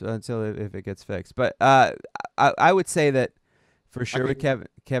going, Chris, until if it gets fixed. But I would say that for sure with Kevin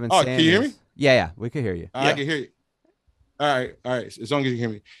Samuels. Can you hear me? Yeah, we can hear you. I can hear you. All right. As long as you hear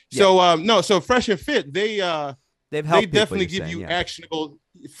me. So so Fresh and Fit, they've helped. They definitely give you actionable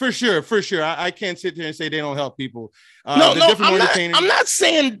for sure. I can't sit there and say they don't help people. No, I'm not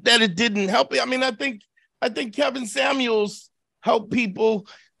saying that it didn't help. I mean, I think Kevin Samuels helped people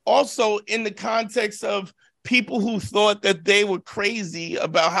also in the context of people who thought that they were crazy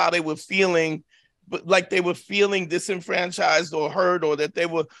about how they were feeling, but like they were feeling disenfranchised or hurt, or that they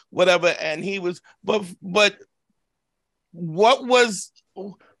were whatever. And he was, but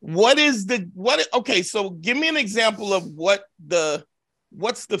okay, so give me an example of what's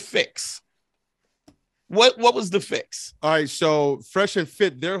the fix? What was the fix? All right, so Fresh and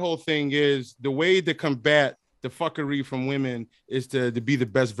Fit, their whole thing is the way to combat the fuckery from women is to be the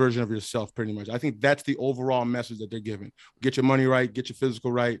best version of yourself, pretty much. I think that's the overall message that they're giving. Get your money right, get your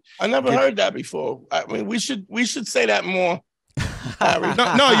physical right. I never heard that before. I mean, we should say that more.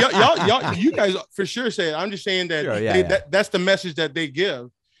 y'all, you guys for sure say it. I'm just saying that that's the message that they give.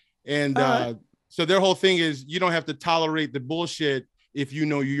 And so their whole thing is you don't have to tolerate the bullshit if you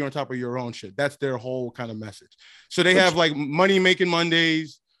know you're on top of your own shit. That's their whole kind of message. So they have like money making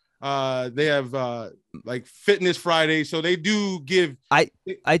Mondays. They have like fitness Fridays. So they do give. I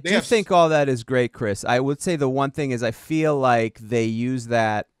think all that is great, Chris. I would say the one thing is I feel like they use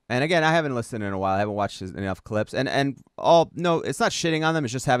that. And again, I haven't listened in a while. I haven't watched enough clips. And it's not shitting on them.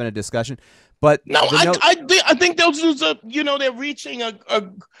 It's just having a discussion. But no, I think those use they're reaching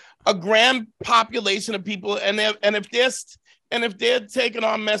a grand population of people, and if they're taking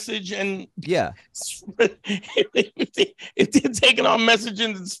our message and if they're taking our message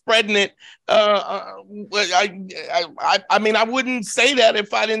and spreading it, I mean, I wouldn't say that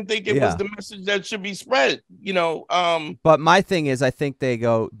if I didn't think it was the message that should be spread, But my thing is, I think they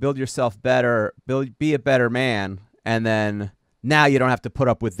go build yourself better, be a better man, and then now you don't have to put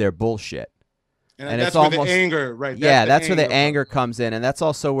up with their bullshit. And that's where the anger, right? That's where the anger comes in, and that's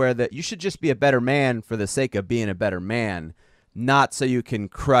also where you should just be a better man for the sake of being a better man. Not so you can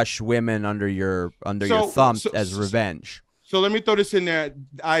crush women under your thumb as revenge. So let me throw this in there.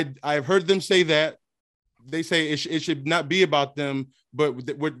 I've heard them say that. They say it should not be about them, but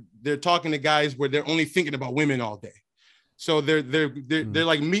they're talking to guys where they're only thinking about women all day. So they're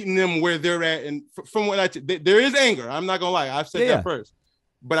like meeting them where they're at. And from what there is anger. I'm not gonna lie. I've said that first.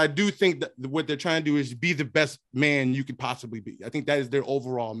 But I do think that what they're trying to do is be the best man you could possibly be. I think that is their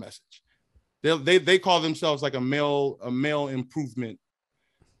overall message. They call themselves like a male improvement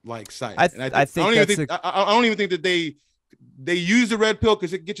like site. I don't even think that they use the red pill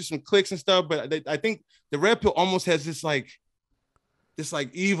because it gets you some clicks and stuff. But I think the red pill almost has this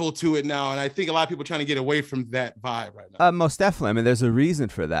evil to it now, and I think a lot of people are trying to get away from that vibe right now. Most definitely. I mean, there's a reason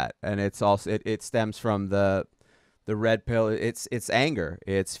for that, and it's also it stems from the red pill. It's anger,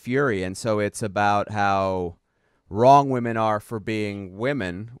 it's fury, and so it's about how wrong women are for being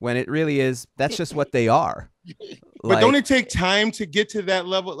women when it really is. That's just what they are. But don't it take time to get to that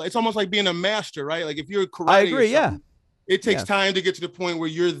level? It's almost like being a master, right? Like if you're karate, I agree. Yeah, it takes time to get to the point where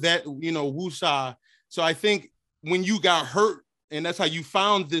you're that, woosah. So I think when you got hurt and that's how you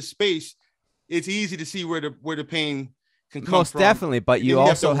found this space, it's easy to see where the pain can come most from. Definitely, but you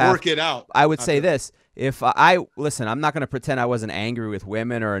also have to work it out. I would say this: if I listen, I'm not going to pretend I wasn't angry with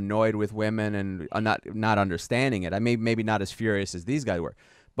women or annoyed with women and not understanding it. I maybe not as furious as these guys were,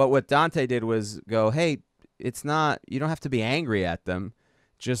 but what Dante did was go, hey, it's not. You don't have to be angry at them.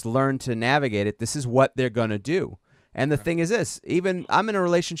 Just learn to navigate it. This is what they're going to do. And the thing is this: even I'm in a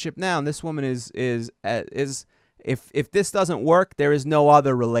relationship now, and this woman is if this doesn't work, there is no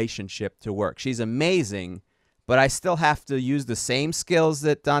other relationship to work. She's amazing, but I still have to use the same skills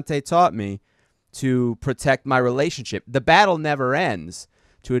that Dante taught me to protect my relationship. The battle never ends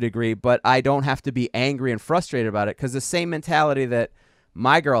to a degree, but I don't have to be angry and frustrated about it because the same mentality that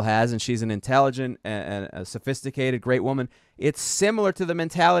my girl has, and she's an intelligent and a sophisticated, great woman, it's similar to the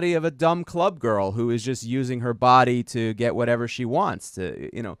mentality of a dumb club girl who is just using her body to get whatever she wants to,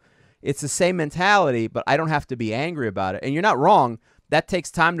 It's the same mentality, but I don't have to be angry about it. And you're not wrong. That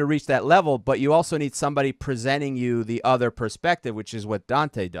takes time to reach that level, but you also need somebody presenting you the other perspective, which is what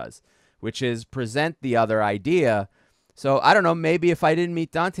Dante does, which is present the other idea. So I don't know, maybe if I didn't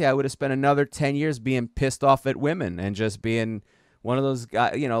meet Dante, I would have spent another 10 years being pissed off at women and just being one of those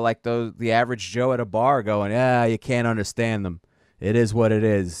guys, like the average Joe at a bar going, you can't understand them. It is what it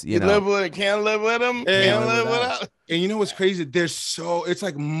is. You know? Live with it, can't live with them, can't live without. And you know what's crazy? It's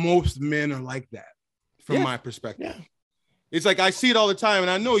like most men are like that from my perspective. Yeah. It's like I see it all the time,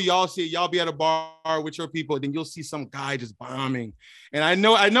 and I know y'all see it. Y'all be at a bar with your people, then you'll see some guy just bombing. And I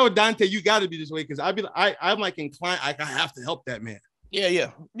know Dante, you got to be this way because I'm like inclined. I have to help that man.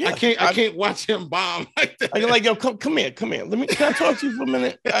 Yeah. I can't watch him bomb like that. I'm like, yo, come here. Can I talk to you for a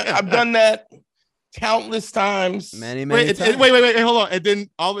minute? I've done that countless times. Many wait, times. Wait, hold on. And then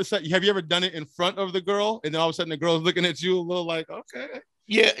all of a sudden, have you ever done it in front of the girl? And then all of a sudden, the girl's looking at you a little like, okay.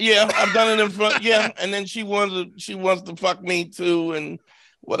 Yeah, I've done it in front. Yeah, and then she wants to fuck me too, and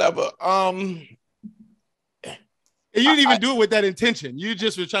whatever. And you didn't even do it with that intention. You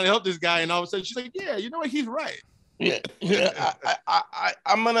just were trying to help this guy, and all of a sudden she's like, "Yeah, you know what? He's right." Yeah.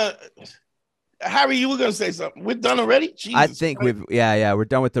 I'm gonna. Harry, you were gonna say something. We're done already. Jesus I think Christ. we're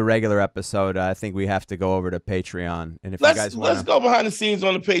done with the regular episode. I think we have to go over to Patreon, and if you guys want, let's go behind the scenes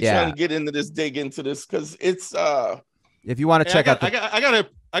on the Patreon and get into this, dig into this, because it's If you want to check out, I got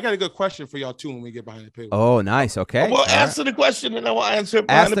a good question for y'all too when we get behind the paywall. Oh, nice. Okay. Well, answer the question and I will answer it.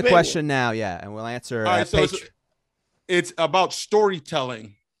 Ask the question now, and we'll answer. All right, so it's about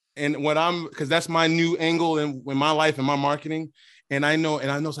storytelling, and because that's my new angle in my life and my marketing. And I know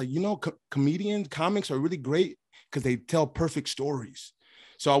it's like comics are really great because they tell perfect stories.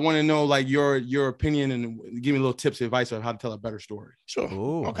 So I want to know like your opinion and give me a little tips and advice on how to tell a better story. Sure.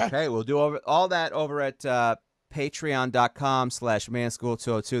 Ooh, okay. We'll do all that over at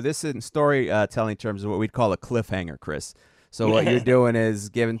patreon.com/manschool202. This is in storytelling terms of what we'd call a cliffhanger, Chris. So what you're doing is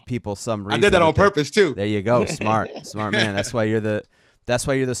giving people some reason. I did that on purpose too. There you go. Smart man. That's why you're the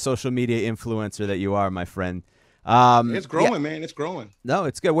social media influencer that you are, my friend. It's growing, man. It's growing. No,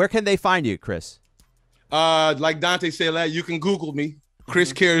 it's good. Where can they find you, Chris? Like Dante said, you can Google me,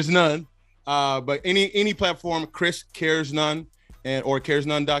 Chris Cares None. But any platform, Chris Cares None, or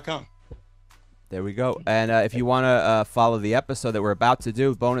caresnone.com. There we go. And if you want to follow the episode that we're about to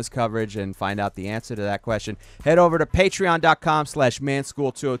do, bonus coverage, and find out the answer to that question, head over to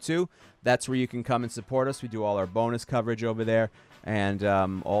patreon.com/manschool202. That's where you can come and support us. We do all our bonus coverage over there. And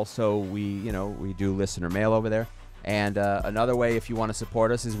also we do listener mail over there. And another way, if you want to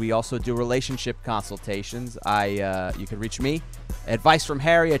support us, is we also do relationship consultations. You can reach me,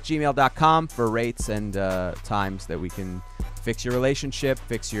 advicefromharry@gmail.com, for rates and times that we can fix your relationship,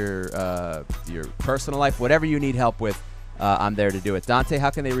 fix your personal life, whatever you need help with. I'm there to do it. Dante, how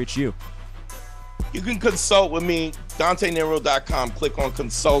can they reach you? You can consult with me, DanteNero.com. Click on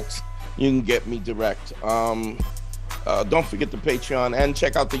consult. You can get me direct. Don't forget the Patreon and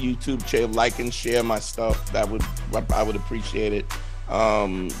check out the YouTube channel. Like and share my stuff. I would appreciate it.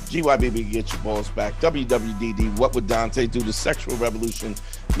 GYBB, get your balls back. WWDD, what would Dante do? The sexual revolution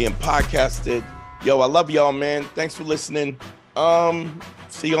being podcasted. Yo, I love y'all, man. Thanks for listening.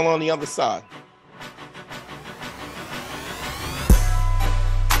 See y'all on the other side.